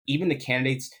even the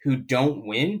candidates who don't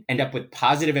win end up with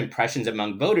positive impressions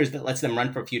among voters that lets them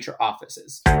run for future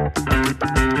offices.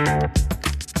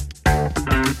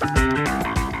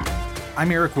 I'm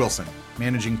Eric Wilson,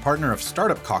 managing partner of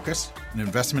Startup Caucus, an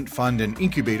investment fund and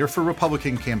incubator for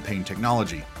Republican campaign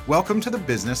technology. Welcome to the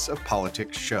Business of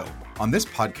Politics show. On this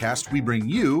podcast, we bring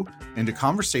you into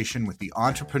conversation with the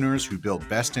entrepreneurs who build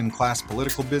best-in-class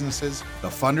political businesses, the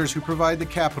funders who provide the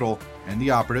capital, and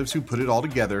the operatives who put it all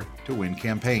together to win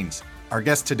campaigns. Our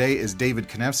guest today is David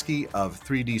Kanevsky of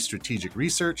 3D Strategic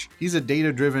Research. He's a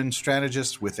data-driven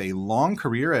strategist with a long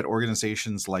career at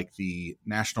organizations like the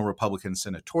National Republican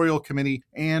Senatorial Committee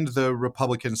and the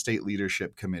Republican State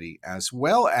Leadership Committee, as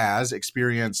well as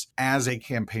experience as a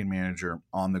campaign manager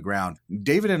on the ground.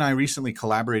 David and I recently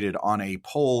collaborated on a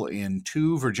poll in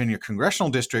 2 Virginia congressional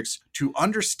districts to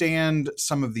understand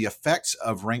some of the effects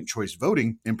of ranked choice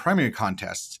voting in primary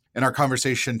contests. In our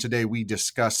conversation today, we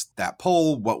discussed that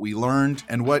poll, what we learned,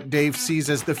 and what Dave sees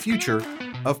as the future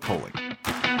of polling.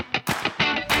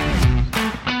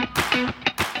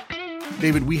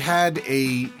 David, we had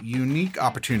a unique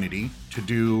opportunity to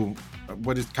do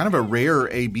what is kind of a rare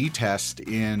A/B test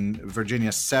in Virginia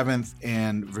 7th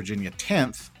and Virginia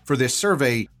 10th. For this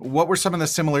survey, what were some of the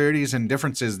similarities and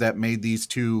differences that made these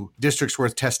 2 districts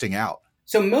worth testing out?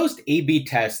 So most A/B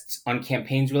tests on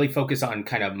campaigns really focus on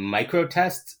kind of micro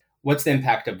tests. What's the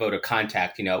impact of voter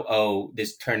contact?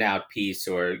 This turnout piece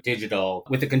or digital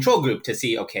with a control group to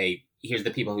see, okay, here's the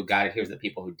people who got it, here's the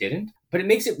people who didn't. But it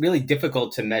makes it really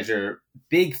difficult to measure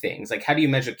big things. Like, how do you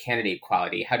measure candidate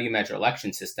quality? How do you measure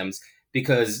election systems?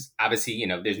 Because obviously,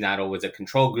 there's not always a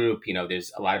control group.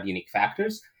 There's a lot of unique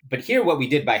factors. But here, what we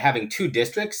did by having 2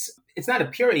 districts, it's not a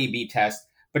pure A/B test,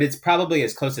 but it's probably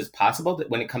as close as possible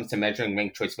when it comes to measuring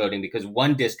ranked choice voting, because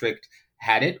one district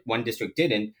had it, one district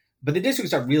didn't. But the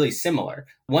districts are really similar.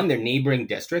 One, they're neighboring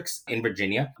districts in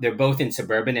Virginia. They're both in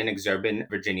suburban and exurban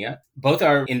Virginia. Both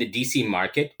are in the DC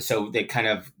market. So they kind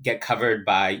of get covered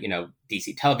by,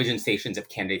 DC television stations. If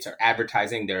candidates are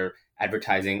advertising, they're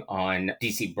advertising on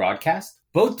DC broadcast.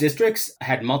 Both districts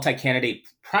had multi-candidate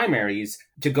primaries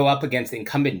to go up against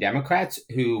incumbent Democrats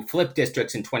who flipped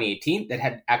districts in 2018 that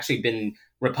had actually been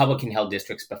Republican-held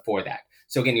districts before that.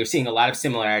 So again, you're seeing a lot of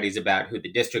similarities about who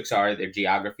the districts are, their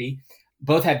geography.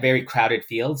 Both had very crowded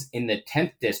fields. In the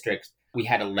 10th district, we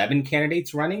had 11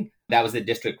 candidates running. That was the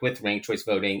district with ranked choice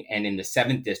voting. And in the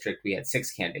 7th district, we had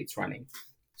 6 candidates running.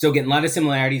 So again, a lot of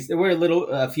similarities. There were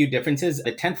a few differences.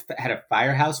 The 10th had a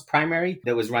firehouse primary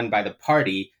that was run by the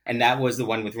party, and that was the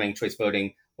one with ranked choice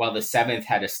voting, while the 7th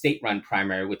had a state-run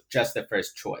primary with just the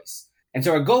first choice. And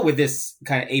so our goal with this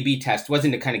kind of A/B test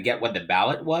wasn't to kind of get what the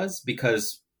ballot was,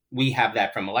 because we have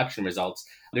that from election results.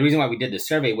 The reason why we did the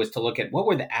survey was to look at what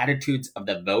were the attitudes of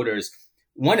the voters,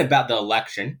 one, about the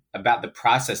election, about the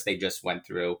process they just went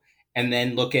through, and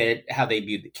then look at how they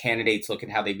viewed the candidates, look at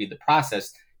how they viewed the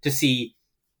process to see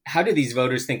how do these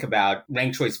voters think about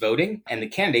ranked choice voting and the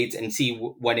candidates, and see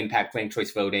what impact ranked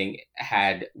choice voting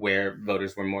had where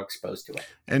voters were more exposed to it.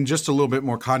 And just a little bit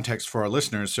more context for our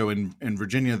listeners. So in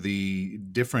Virginia, the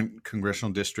different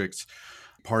congressional districts,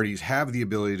 parties have the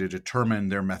ability to determine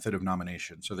their method of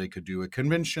nomination. So they could do a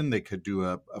convention, they could do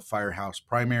a firehouse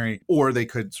primary, or they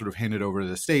could sort of hand it over to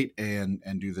the state and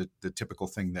do the typical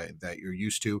thing that you're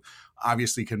used to.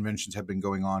 Obviously, conventions have been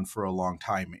going on for a long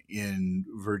time in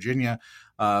Virginia,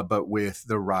 but with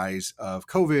the rise of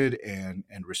COVID and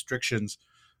restrictions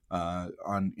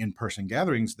on in-person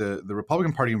gatherings, the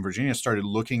Republican Party in Virginia started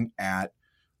looking at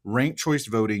ranked choice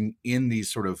voting in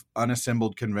these sort of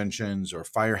unassembled conventions or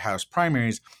firehouse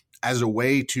primaries as a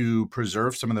way to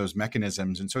preserve some of those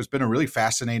mechanisms. And so it's been a really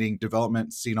fascinating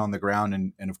development seen on the ground.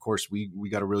 And of course, we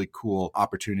got a really cool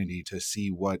opportunity to see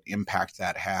what impact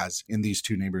that has in these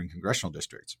 2 neighboring congressional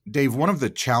districts. Dave, one of the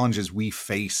challenges we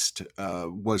faced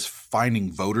was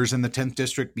finding voters in the 10th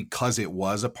district because it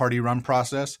was a party-run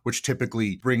process, which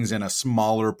typically brings in a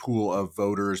smaller pool of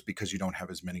voters because you don't have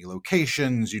as many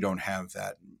locations, you don't have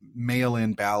that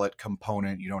mail-in ballot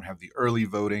component, you don't have the early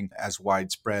voting as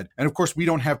widespread. And of course, we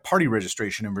don't have party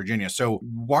registration in Virginia. So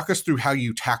walk us through how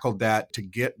you tackled that to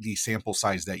get the sample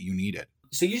size that you needed.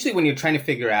 So usually when you're trying to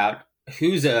figure out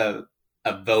who's a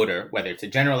voter, whether it's a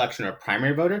general election or a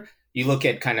primary voter, you look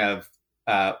at kind of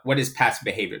what is past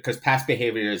behavior, because past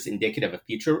behavior is indicative of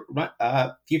future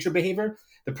behavior.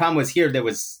 The problem was here, there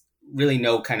was really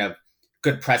no kind of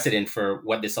good precedent for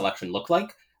what this election looked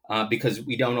like. Because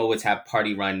we don't always have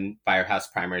party-run firehouse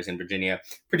primaries in Virginia,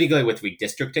 particularly with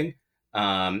redistricting.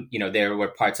 There were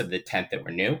parts of the 10th that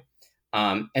were new.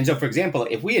 And so, for example,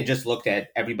 if we had just looked at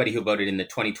everybody who voted in the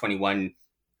 2021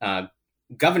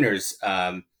 governor's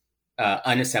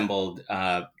unassembled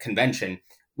convention,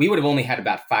 we would have only had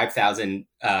about 5,000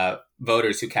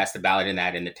 voters who cast a ballot in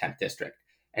that in the 10th district.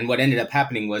 And what ended up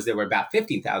happening was there were about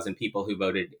 15,000 people who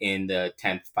voted in the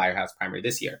 10th Firehouse primary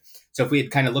this year. So if we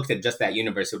had kind of looked at just that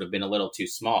universe, it would have been a little too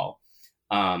small.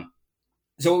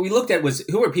 So what we looked at was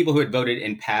who were people who had voted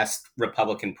in past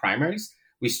Republican primaries.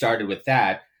 We started with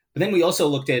that. But then we also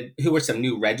looked at who were some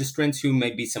new registrants who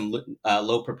may be some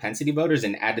low propensity voters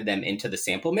and added them into the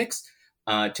sample mix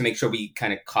to make sure we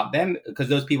kind of caught them, because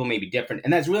those people may be different.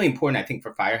 And that's really important, I think,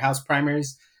 for Firehouse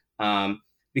primaries,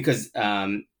 because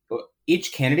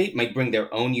each candidate might bring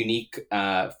their own unique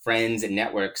friends and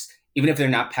networks, even if they're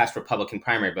not past Republican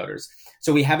primary voters.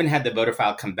 So we haven't had the voter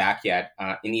file come back yet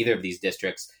in either of these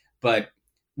districts, but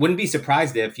wouldn't be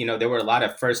surprised if, there were a lot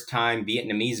of first-time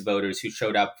Vietnamese voters who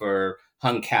showed up for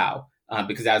Hung Cao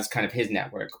because that was kind of his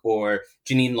network. Or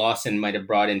Janine Lawson might have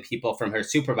brought in people from her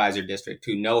supervisor district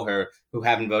who know her, who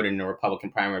haven't voted in a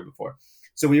Republican primary before.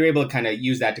 So we were able to kind of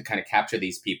use that to kind of capture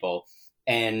these people.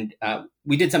 And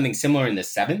we did something similar in the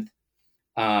 7th.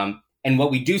 And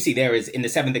what we do see there is in the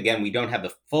 7th, again, we don't have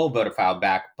the full voter file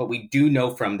back, but we do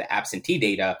know from the absentee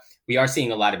data, we are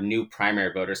seeing a lot of new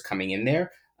primary voters coming in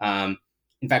there.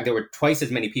 In fact, there were twice as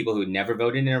many people who had never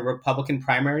voted in a Republican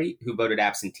primary who voted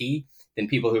absentee than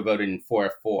people who voted in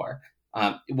 4-4.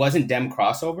 It wasn't Dem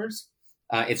crossovers.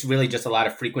 It's really just a lot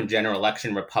of frequent general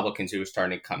election Republicans who are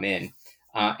starting to come in.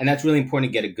 And that's really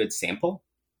important to get a good sample.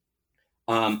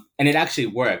 And it actually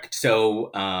worked.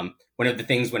 So one of the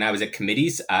things when I was at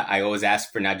committees, I always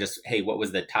asked for not just, hey, what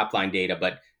was the top line data,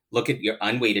 but look at your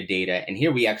unweighted data. And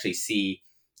here we actually see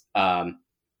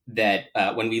that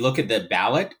when we look at the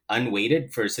ballot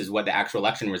unweighted versus what the actual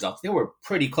election results, they were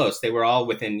pretty close. They were all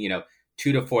within,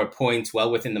 2 to 4 points,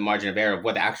 well within the margin of error of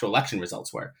what the actual election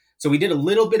results were. So we did a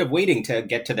little bit of weighting to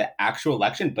get to the actual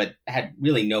election, but had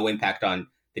really no impact on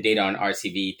the data on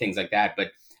RCV, things like that. But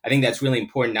I think that's really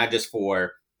important, not just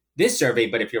for this survey,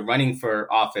 but if you're running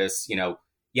for office,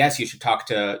 yes, you should talk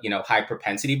to, high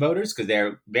propensity voters because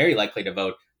they're very likely to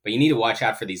vote. But you need to watch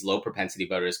out for these low propensity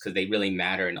voters because they really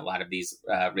matter in a lot of these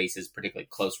races, particularly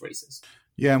close races.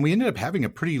 Yeah, and we ended up having a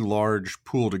pretty large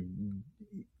pool to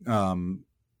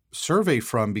survey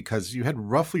from because you had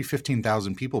roughly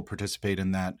 15,000 people participate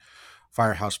in that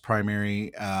Firehouse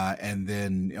primary. And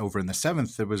then over in the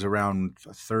 7th, there was around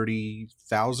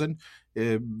 30,000,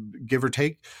 give or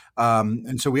take.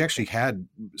 And so we actually had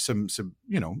some,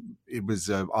 it was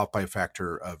off by a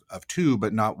factor of 2,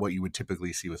 but not what you would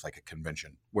typically see with like a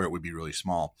convention where it would be really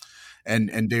small.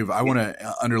 And Dave, I want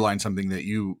to underline something that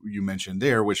you mentioned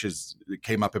there, which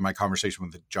came up in my conversation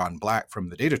with John Black from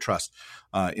the Data Trust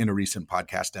in a recent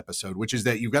podcast episode, which is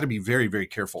that you've got to be very, very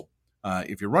careful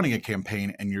if you're running a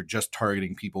campaign and you're just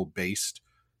targeting people based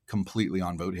completely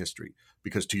on vote history,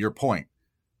 because to your point,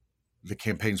 the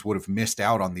campaigns would have missed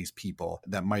out on these people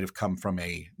that might have come from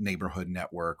a neighborhood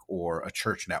network or a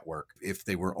church network if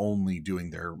they were only doing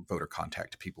their voter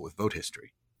contact to people with vote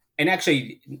history. And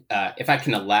actually, if I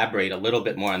can elaborate a little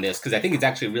bit more on this, because I think it's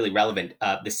actually really relevant.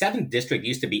 The 7th district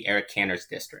used to be Eric Cantor's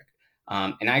district.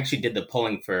 And I actually did the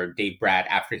polling for Dave Bratt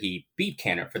after he beat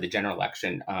Cantor for the general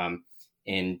election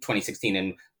in 2016.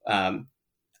 And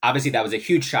obviously that was a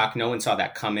huge shock. No one saw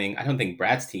that coming. I don't think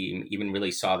Brad's team even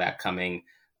really saw that coming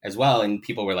as well. And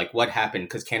people were like, what happened?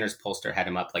 Because Cantor's pollster had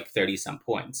him up like 30 some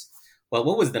points. Well,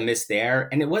 what was the miss there?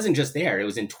 And it wasn't just there. It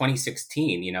was in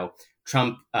 2016,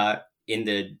 Trump in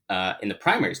the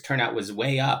primaries, turnout was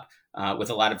way up with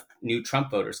a lot of new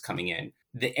Trump voters coming in.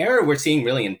 The error we're seeing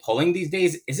really in polling these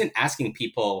days isn't asking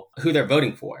people who they're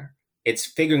voting for. It's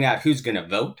figuring out who's going to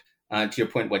vote. To your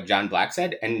point, what John Black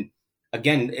said. And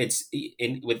again,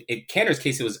 in Cantor's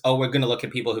case, it was, we're going to look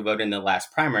at people who voted in the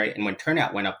last primary. And when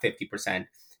turnout went up 50%,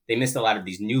 they missed a lot of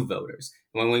these new voters.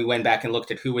 And when we went back and looked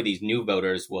at who were these new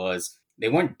voters, they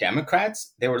weren't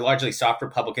Democrats. They were largely soft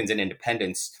Republicans and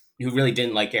independents who really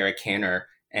didn't like Eric Cantor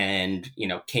and,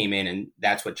 came in, and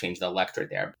that's what changed the electorate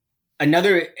there.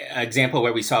 Another example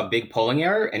where we saw a big polling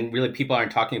error, and really people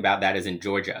aren't talking about that, is in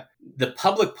Georgia. The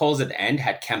public polls at the end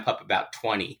had Kemp up about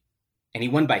 20. And he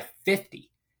won by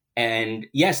 50. And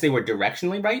yes, they were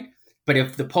directionally right. But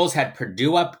if the polls had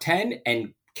Purdue up 10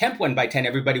 and Kemp won by 10,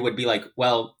 everybody would be like,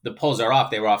 well, the polls are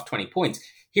off. They were off 20 points.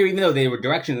 Here, even though they were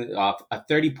directionally off, a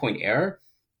 30-point error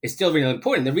is still really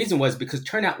important. The reason was because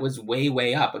turnout was way,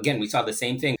 way up. Again, we saw the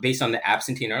same thing based on the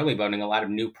absentee and early voting, a lot of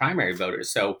new primary voters.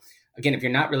 So again, if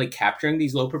you're not really capturing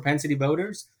these low propensity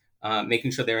voters,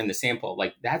 making sure they're in the sample,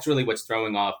 like that's really what's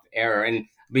throwing off error. And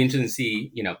I'll be interested to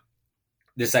see,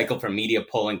 the cycle for media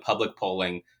polling, public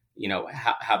polling,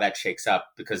 how that shakes up,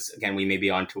 because again, we may be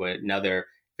on to another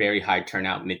very high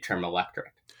turnout midterm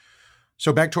electorate.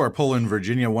 So back to our poll in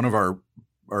Virginia, one of our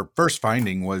our first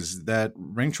finding was that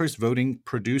ranked choice voting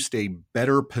produced a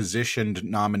better positioned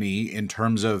nominee in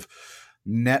terms of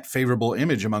net favorable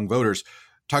image among voters.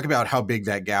 Talk about how big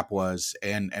that gap was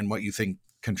and what you think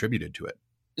contributed to it.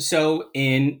 So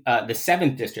in the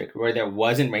 7th district, where there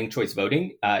wasn't ranked choice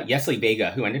voting, Yesli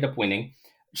Vega, who ended up winning,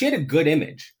 she had a good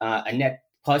image, a net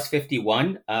plus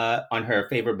 51 on her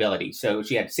favorability. So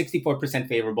she had 64%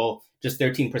 favorable, just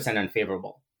 13%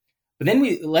 unfavorable. But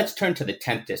then let's turn to the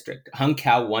 10th district. Hung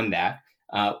Kao won that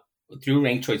through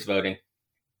ranked choice voting.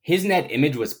 His net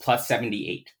image was plus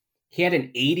 78. He had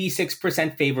an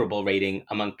 86% favorable rating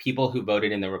among people who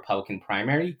voted in the Republican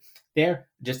primary there,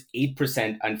 just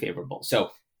 8% unfavorable.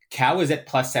 So Kao is at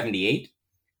plus 78.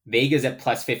 Vega's at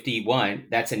plus 51.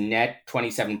 That's a net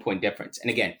 27-point difference. And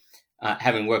again,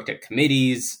 having worked at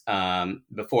committees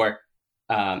before,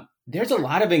 there's a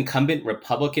lot of incumbent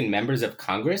Republican members of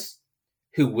Congress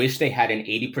who wish they had an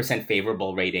 80%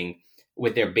 favorable rating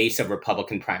with their base of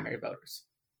Republican primary voters.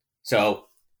 So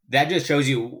that just shows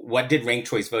you what did ranked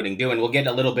choice voting do. And we'll get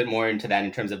a little bit more into that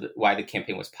in terms of why the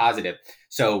campaign was positive.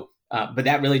 So, but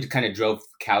that really kind of drove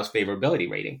Cao's favorability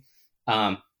rating.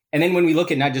 And then when we look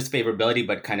at not just favorability,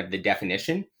 but kind of the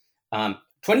definition,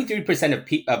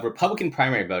 23% of Republican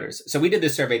primary voters. So we did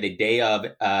this survey the day of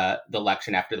the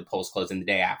election after the polls closed and the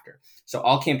day after. So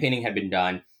all campaigning had been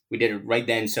done. We did it right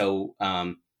then. So,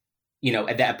 at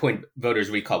that point, voters'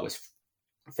 recall was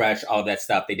fresh, all of that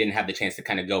stuff. They didn't have the chance to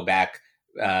kind of go back,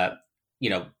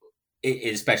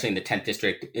 especially in the 10th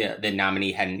district, the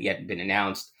nominee hadn't yet been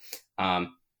announced.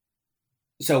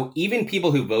 So even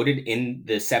people who voted in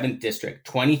the 7th district,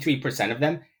 23% of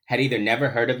them had either never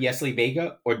heard of Yesli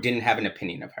Vega or didn't have an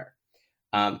opinion of her.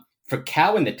 For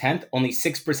Kao in the 10th, only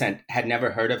 6% had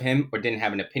never heard of him or didn't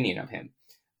have an opinion of him.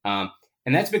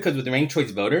 And that's because with ranked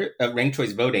choice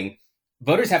voting,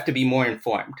 voters have to be more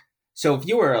informed. So if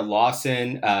you were a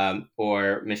Lawson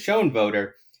or Michonne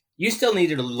voter, you still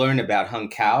needed to learn about Hung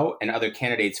Kao and other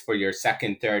candidates for your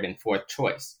 2nd, 3rd, and 4th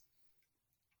choice.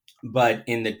 But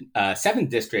in the 7th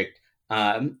district,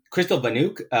 Crystal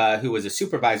Banuk, who was a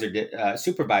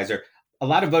supervisor, a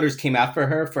lot of voters came out for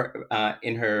her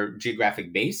in her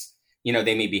geographic base.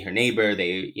 They may be her neighbor.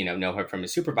 They, know her from a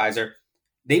supervisor.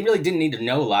 They really didn't need to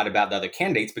know a lot about the other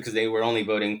candidates because they were only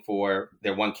voting for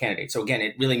their one candidate. So again,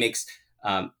 it really makes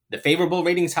the favorable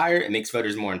ratings higher. It makes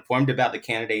voters more informed about the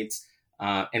candidates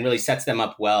and really sets them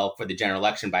up well for the general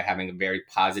election by having a very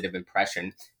positive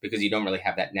impression because you don't really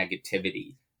have that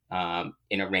negativity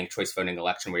in a ranked choice voting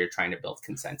election where you're trying to build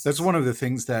consensus. That's one of the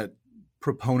things that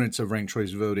proponents of ranked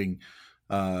choice voting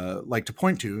like to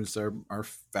point to is our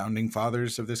founding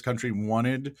fathers of this country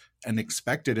wanted and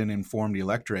expected an informed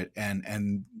electorate,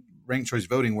 and ranked choice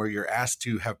voting, where you're asked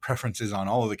to have preferences on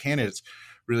all of the candidates,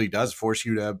 really does force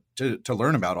you to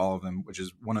learn about all of them, which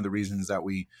is one of the reasons that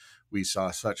we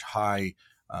saw such high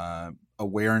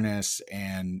awareness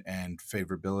and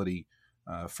favorability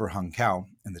for Hung Kao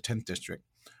in the 10th district.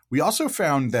 We also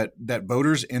found that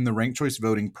voters in the ranked choice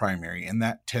voting primary in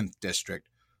that 10th district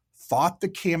thought the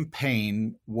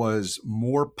campaign was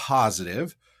more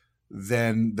positive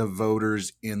than the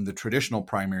voters in the traditional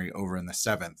primary over in the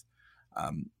 7th.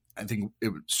 I think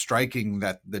it was striking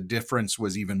that the difference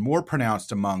was even more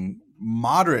pronounced among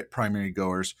moderate primary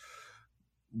goers.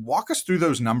 Walk us through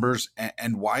those numbers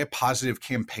and why a positive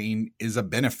campaign is a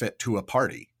benefit to a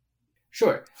party.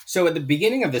 Sure. So at the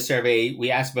beginning of the survey, we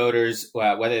asked voters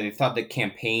whether they thought the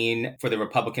campaign for the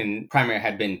Republican primary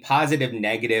had been positive,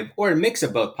 negative, or a mix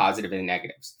of both positive and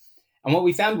negatives. And what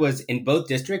we found was in both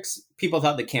districts, people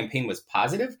thought the campaign was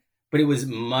positive, but it was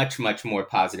much, much more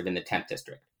positive in the 10th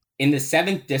district. In the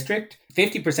 7th district,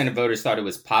 50% of voters thought it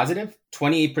was positive,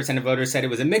 28% of voters said it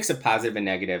was a mix of positive and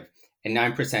negative, and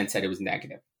 9% said it was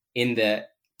negative. In the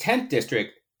 10th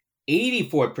district,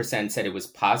 84% said it was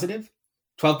positive,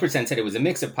 12% said it was a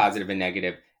mix of positive and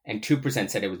negative, and 2%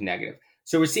 said it was negative.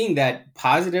 So we're seeing that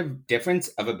positive difference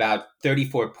of about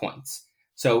 34 points.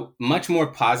 So much more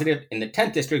positive in the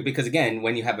 10th district because, again,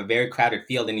 when you have a very crowded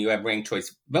field and you have ranked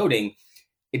choice voting,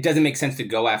 it doesn't make sense to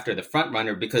go after the front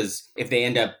runner because if they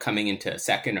end up coming into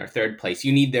 2nd or 3rd place,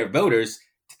 you need their voters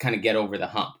to kind of get over the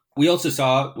hump. We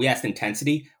asked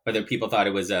intensity, whether people thought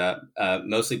it was a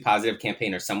mostly positive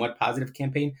campaign or somewhat positive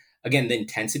campaign. Again, the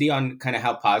intensity on kind of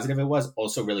how positive it was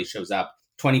also really shows up.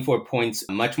 24 points,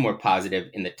 much more positive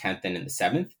in the 10th than in the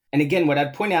 7th. And again, what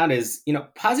I'd point out is,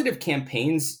 positive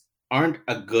campaigns aren't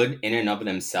a good in and of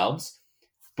themselves,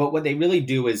 but what they really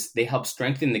do is they help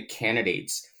strengthen the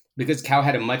candidates because Kao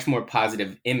had a much more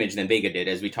positive image than Vega did,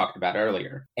 as we talked about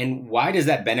earlier. And why does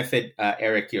that benefit,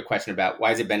 Eric, your question about why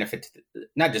does it benefit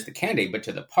not just the candidate, but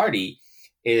to the party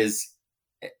is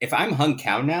if I'm Hung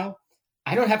Kao now,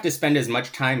 I don't have to spend as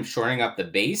much time shoring up the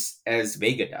base as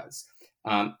Vega does.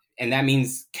 And that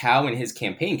means Cal and his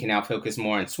campaign can now focus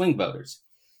more on swing voters.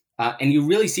 And you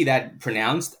really see that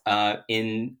pronounced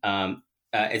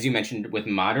as you mentioned, with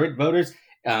moderate voters.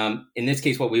 In this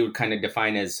case, what we would kind of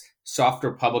define as soft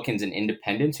Republicans and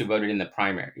independents who voted in the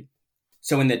primary.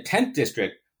 So in the 10th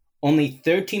district, only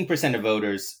 13% of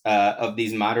voters, of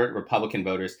these moderate Republican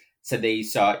voters, said they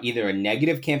saw either a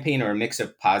negative campaign or a mix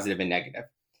of positive and negative.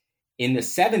 In the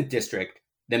 7th district,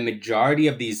 the majority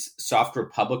of these soft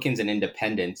Republicans and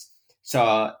independents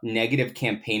saw negative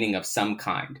campaigning of some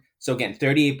kind. So again,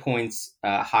 38 points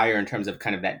higher in terms of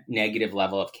kind of that negative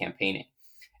level of campaigning.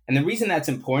 And the reason that's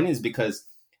important is because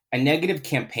a negative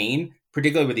campaign,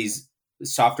 particularly with these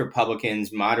soft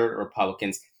Republicans, moderate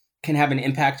Republicans, can have an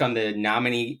impact on the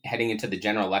nominee heading into the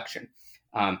general election.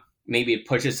 Maybe it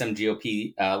pushes some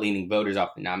GOP leaning voters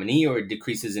off the nominee, or it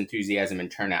decreases enthusiasm and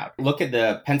turnout. Look at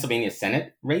the Pennsylvania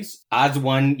Senate race. Oz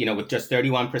won, with just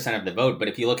 31% of the vote. But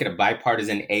if you look at a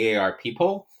bipartisan AARP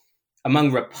poll,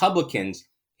 among Republicans,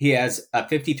 he has a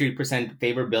 53%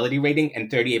 favorability rating and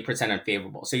 38%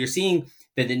 unfavorable. So you're seeing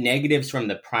that the negatives from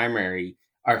the primary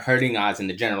are hurting Oz in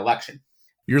the general election.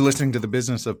 You're listening to the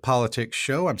Business of Politics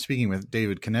show. I'm speaking with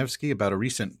David Kanevsky about a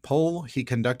recent poll he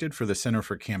conducted for the Center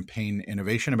for Campaign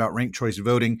Innovation about ranked choice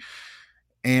voting.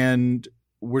 And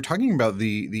we're talking about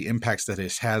the impacts that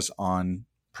this has on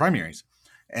primaries.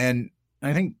 And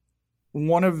I think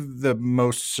one of the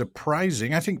most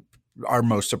surprising, our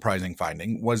most surprising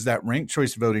finding was that ranked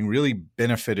choice voting really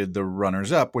benefited the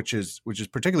runners up, which is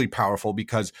particularly powerful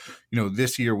because,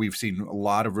 this year we've seen a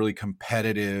lot of really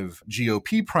competitive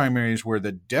GOP primaries where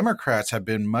the Democrats have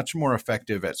been much more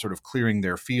effective at sort of clearing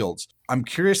their fields. I'm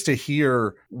curious to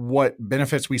hear what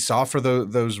benefits we saw for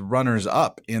those runners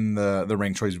up in the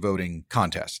ranked choice voting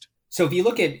contest. So if you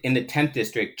look at in the 10th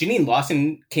district, Jeanine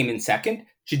Lawson came in second.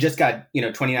 She just got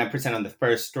 29% on the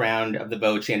first round of the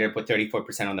vote. She ended up with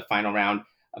 34% on the final round.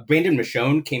 Brandon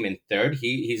Michonne came in third.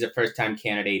 He's a first-time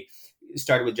candidate.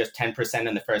 Started with just 10%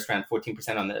 in the first round,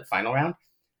 14% on the final round.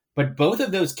 But both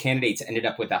of those candidates ended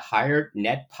up with a higher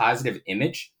net positive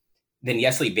image than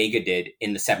Yesli Vega did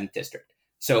in the 7th district.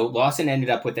 So Lawson ended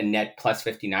up with a net plus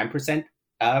 59%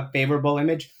 favorable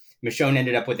image. Michonne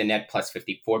ended up with a net plus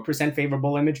 54%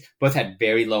 favorable image. Both had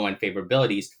very low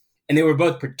unfavorabilities. And they were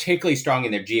both particularly strong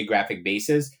in their geographic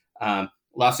bases.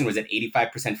 Lawson was at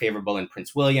 85% favorable in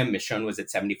Prince William. Michonne was at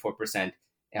 74%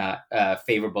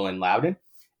 favorable in Loudoun.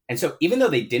 And so even though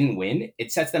they didn't win,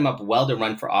 it sets them up well to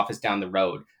run for office down the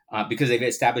road because they've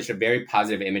established a very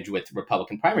positive image with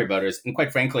Republican primary voters. And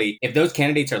quite frankly, if those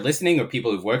candidates are listening or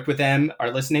people who've worked with them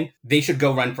are listening, they should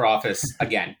go run for office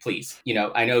again, please.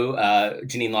 I know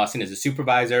Jeanine Lawson is a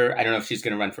supervisor. I don't know if she's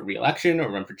going to run for re-election or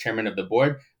run for chairman of the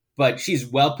board. But she's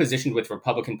well positioned with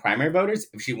Republican primary voters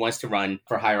if she wants to run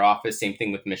for higher office. Same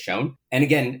thing with Michonne. And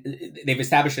again, they've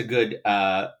established a good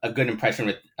impression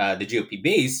with the GOP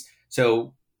base.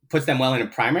 So puts them well in a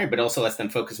primary, but also lets them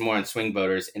focus more on swing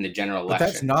voters in the general election.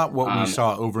 But that's not what we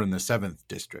saw over in the 7th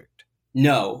district.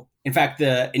 No. In fact,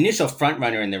 the initial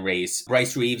frontrunner in the race,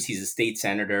 Bryce Reeves, he's a state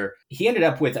senator. He ended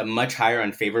up with a much higher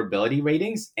unfavorability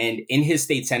ratings. And in his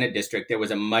state Senate district, there was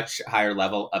a much higher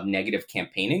level of negative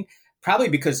campaigning. Probably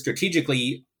because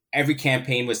strategically, every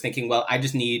campaign was thinking, well, I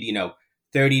just need,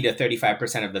 30 to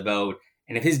 35% of the vote.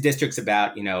 And if his district's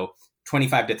about,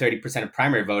 25 to 30% of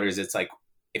primary voters, it's like,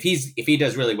 if he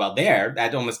does really well there,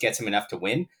 that almost gets him enough to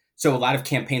win. So a lot of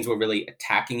campaigns were really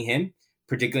attacking him,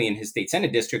 particularly in his state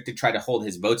Senate district, to try to hold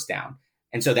his votes down.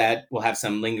 And so that will have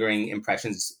some lingering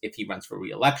impressions if he runs for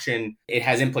re-election. It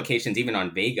has implications even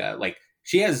on Vega. Like,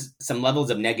 she has some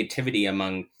levels of negativity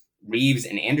among Reeves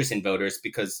and Anderson voters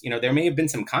because, there may have been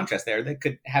some contrast there that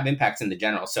could have impacts in the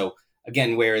general. So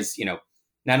again, whereas,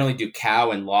 not only do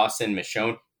Cow and Lawson,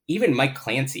 Michonne, even Mike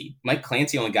Clancy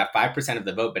only got 5% of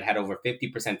the vote, but had over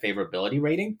 50% favorability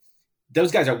rating.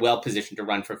 Those guys are well positioned to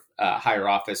run for higher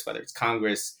office, whether it's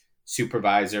Congress,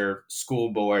 supervisor,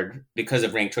 school board, because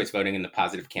of ranked choice voting and the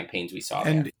positive campaigns we saw.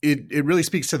 And there. It really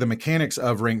speaks to the mechanics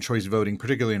of ranked choice voting,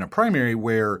 particularly in a primary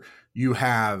where you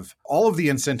have all of the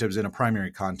incentives in a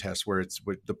primary contest where it's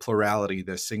with the plurality,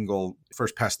 the single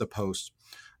first past the post.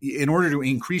 In order to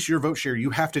increase your vote share,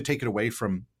 you have to take it away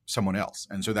from someone else.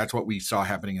 And so that's what we saw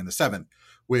happening in the 7th.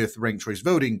 With ranked choice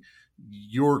voting,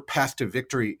 your path to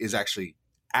victory is actually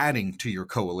adding to your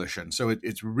coalition. So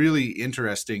it's really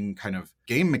interesting kind of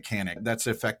game mechanic that's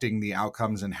affecting the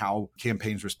outcomes and how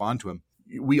campaigns respond to them.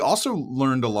 We also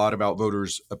learned a lot about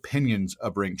voters' opinions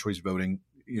of ranked choice voting.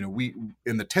 We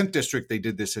in the 10th district, they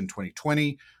did this in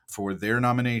 2020 for their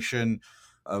nomination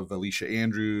of Alicia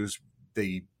Andrews.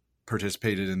 They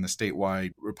participated in the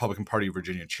statewide Republican Party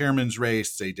Virginia chairman's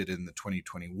race. They did it in the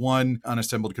 2021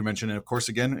 unassembled convention. And of course,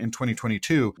 again, in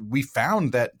 2022, we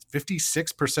found that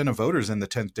 56% of voters in the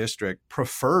 10th district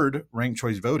preferred ranked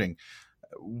choice voting.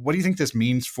 What do you think this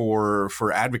means for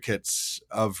advocates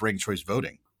of ranked choice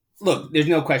voting? Look, there's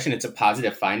no question it's a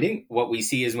positive finding. What we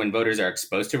see is when voters are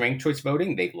exposed to ranked choice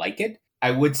voting, they like it. I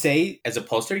would say as a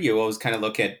pollster, you always kind of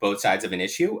look at both sides of an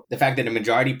issue. The fact that a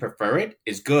majority prefer it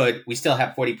is good. We still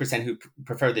have 40% who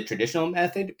prefer the traditional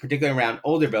method, particularly around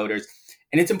older voters.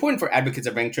 And it's important for advocates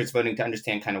of ranked choice voting to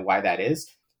understand kind of why that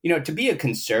is. To be a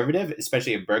conservative,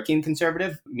 especially a Burkean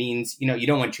conservative, means, you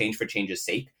don't want change for change's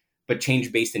sake, but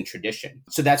change based in tradition.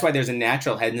 So that's why there's a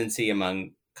natural tendency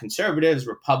among conservatives,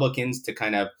 Republicans to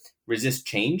kind of resist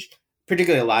change.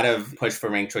 Particularly a lot of push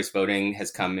for ranked choice voting has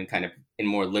come in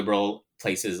more liberal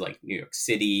places like New York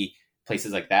City,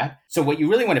 places like that. So what you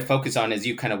really want to focus on is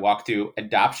you kind of walk through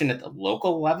adoption at the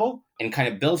local level and kind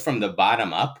of build from the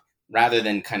bottom up rather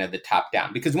than kind of the top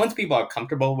down. Because once people are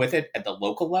comfortable with it at the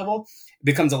local level, it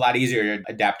becomes a lot easier to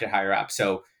adapt it higher up.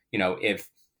 So, if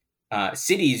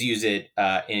cities use it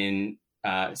in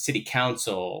city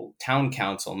council, town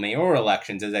council, mayoral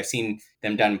elections, as I've seen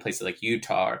them done in places like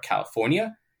Utah or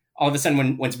California, all of a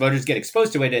sudden, once voters get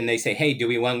exposed to it and they say, hey, do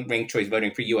we want ranked choice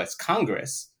voting for U.S.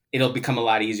 Congress? It'll become a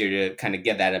lot easier to kind of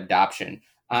get that adoption.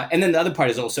 And then the other part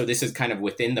is also this is kind of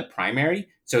within the primary.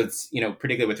 So it's,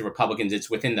 particularly with the Republicans, it's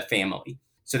within the family.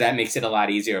 So that makes it a lot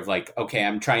easier of like, okay,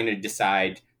 I'm trying to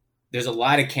decide. There's a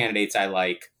lot of candidates I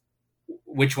like.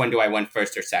 Which one do I want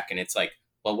first or second? It's like,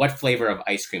 well, what flavor of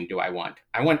ice cream do I want?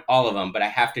 I want all of them, but I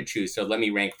have to choose. So let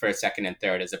me rank first, second, and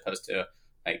third as opposed to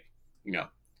like,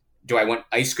 do I want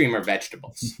ice cream or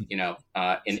vegetables, in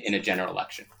a general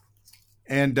election?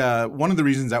 And one of the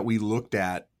reasons that we looked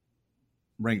at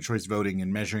ranked choice voting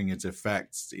and measuring its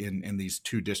effects in these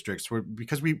two districts were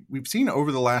because we've seen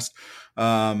over the last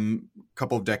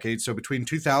couple of decades. So between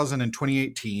 2000 and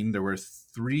 2018, there were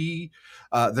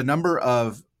the number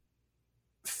of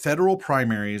federal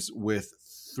primaries with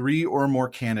 3 or more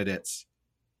candidates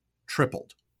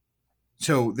tripled.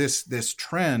 So this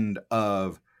trend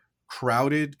of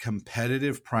crowded,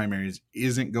 competitive primaries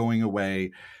isn't going away.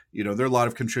 There are a lot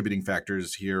of contributing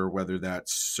factors here, whether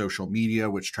that's social media,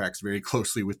 which tracks very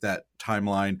closely with that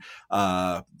timeline,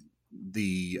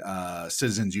 the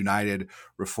Citizens United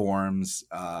reforms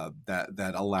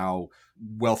that allow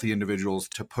wealthy individuals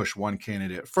to push one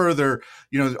candidate further.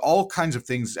 All kinds of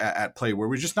things at play where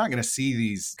we're just not going to see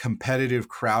these competitive,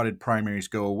 crowded primaries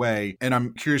go away. And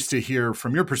I'm curious to hear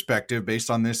from your perspective,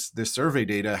 based on this survey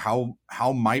data,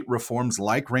 how might reforms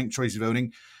like ranked choice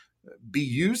voting be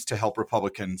used to help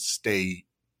Republicans stay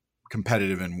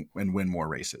competitive and win more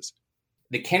races?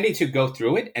 The candidates who go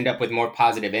through it end up with more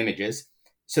positive images.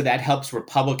 So that helps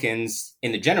Republicans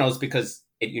in the generals because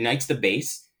it unites the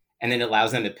base and then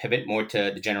allows them to pivot more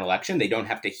to the general election. They don't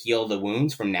have to heal the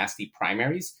wounds from nasty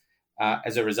primaries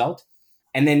as a result.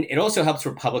 And then it also helps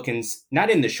Republicans, not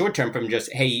in the short term from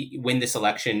just, hey, win this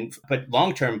election, but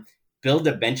long term, build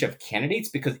a bench of candidates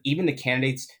because even the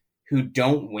candidates who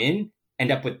don't win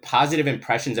end up with positive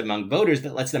impressions among voters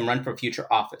that lets them run for future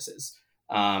offices.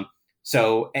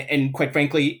 And quite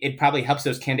frankly, it probably helps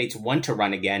those candidates want to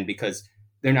run again because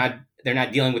they're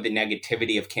not dealing with the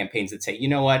negativity of campaigns that say, you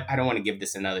know what, I don't want to give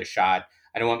this another shot.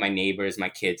 I don't want my neighbors, my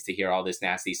kids to hear all this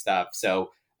nasty stuff.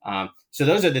 So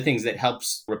those are the things that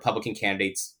helps Republican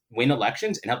candidates win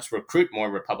elections and helps recruit more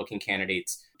Republican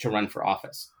candidates to run for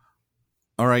office.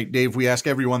 All right, Dave, we ask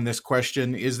everyone this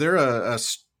question. Is there a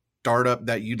startup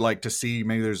that you'd like to see?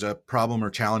 Maybe there's a problem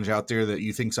or challenge out there that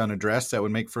you think's unaddressed that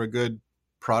would make for a good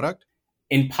product?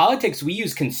 In politics, we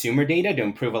use consumer data to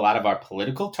improve a lot of our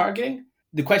political targeting.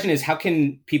 The question is, how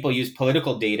can people use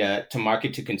political data to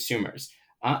market to consumers?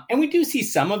 And we do see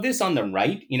some of this on the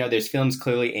right. There's films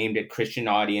clearly aimed at Christian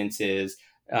audiences.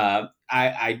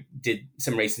 I did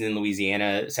some races in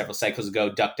Louisiana several cycles ago.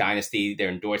 Duck Dynasty, their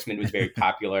endorsement was very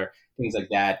popular, things like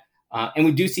that. And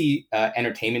we do see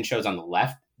entertainment shows on the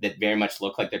left that very much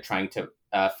look like they're trying to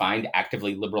find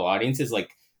actively liberal audiences,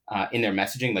 like in their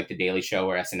messaging, like The Daily Show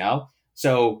or SNL.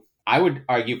 So I would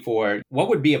argue for what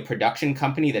would be a production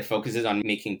company that focuses on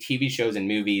making TV shows and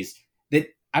movies that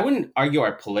I wouldn't argue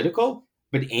are political,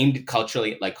 but aimed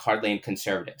culturally at like heartland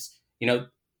conservatives.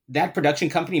 That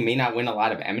production company may not win a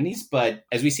lot of Emmys, but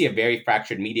as we see a very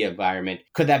fractured media environment,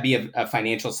 could that be a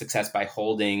financial success by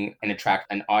holding and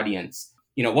attract an audience?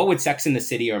 What would Sex and the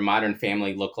City or Modern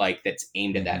Family look like that's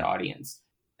aimed at that audience?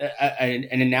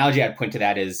 An analogy I'd point to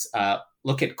that is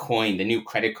look at Coin, the new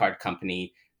credit card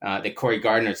company that Cory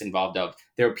Gardner's involved of,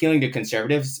 they're appealing to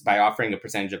conservatives by offering a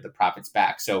percentage of the profits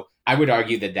back. So I would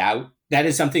argue that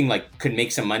is something like could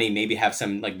make some money, maybe have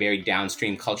some like very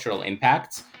downstream cultural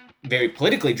impacts, very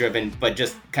politically driven, but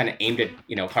just kind of aimed at,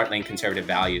 heartland conservative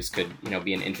values could,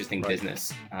 be an interesting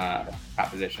business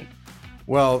proposition.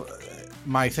 Well,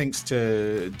 my thanks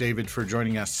to David for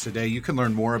joining us today. You can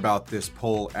learn more about this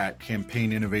poll at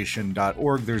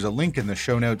campaigninnovation.org. There's a link in the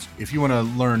show notes if you want to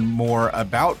learn more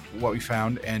about what we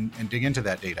found and dig into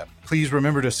that data. Please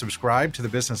remember to subscribe to the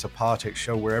Business of Politics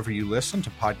show wherever you listen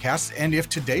to podcasts. And if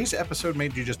today's episode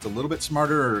made you just a little bit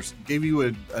smarter or gave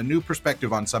you a new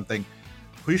perspective on something,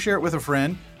 please share it with a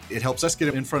friend. It helps us get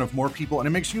it in front of more people, and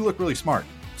it makes you look really smart.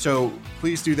 So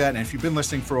please do that. And if you've been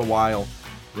listening for a while,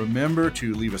 remember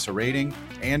to leave us a rating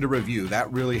and a review.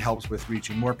 That really helps with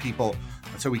reaching more people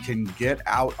so we can get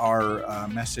out our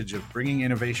message of bringing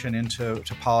innovation into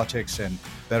politics and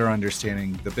better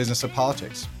understanding the business of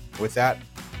politics. With that,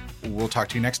 we'll talk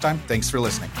to you next time. Thanks for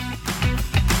listening.